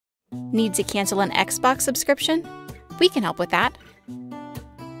Need to cancel an Xbox subscription? We can help with that.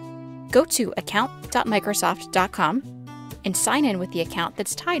 Go to account.microsoft.com and sign in with the account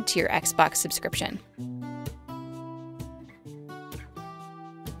that's tied to your Xbox subscription.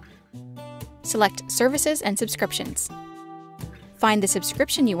 Select Services and Subscriptions. Find the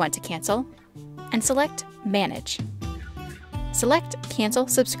subscription you want to cancel and select Manage. Select Cancel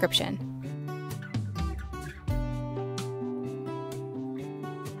Subscription.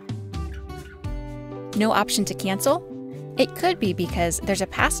 No option to cancel? It could be because there's a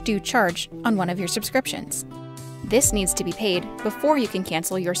past due charge on one of your subscriptions. This needs to be paid before you can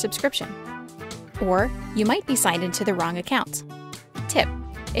cancel your subscription. Or you might be signed into the wrong account. Tip: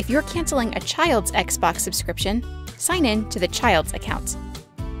 if you're canceling a child's Xbox subscription, sign in to the child's account.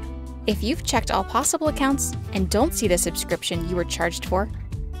 If you've checked all possible accounts and don't see the subscription you were charged for,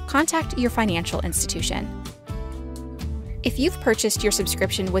 contact your financial institution. If you've purchased your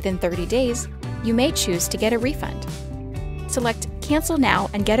subscription within 30 days, you may choose to get a refund. Select Cancel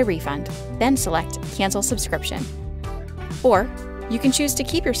Now and get a refund, then select Cancel Subscription. Or you can choose to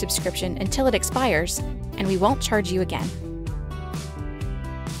keep your subscription until it expires, and we won't charge you again.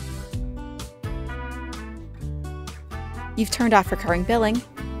 You've turned off recurring billing.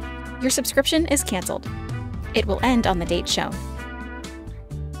 Your subscription is canceled. It will end on the date shown.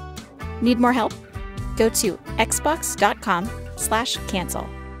 Need more help? Go to xbox.com/cancel.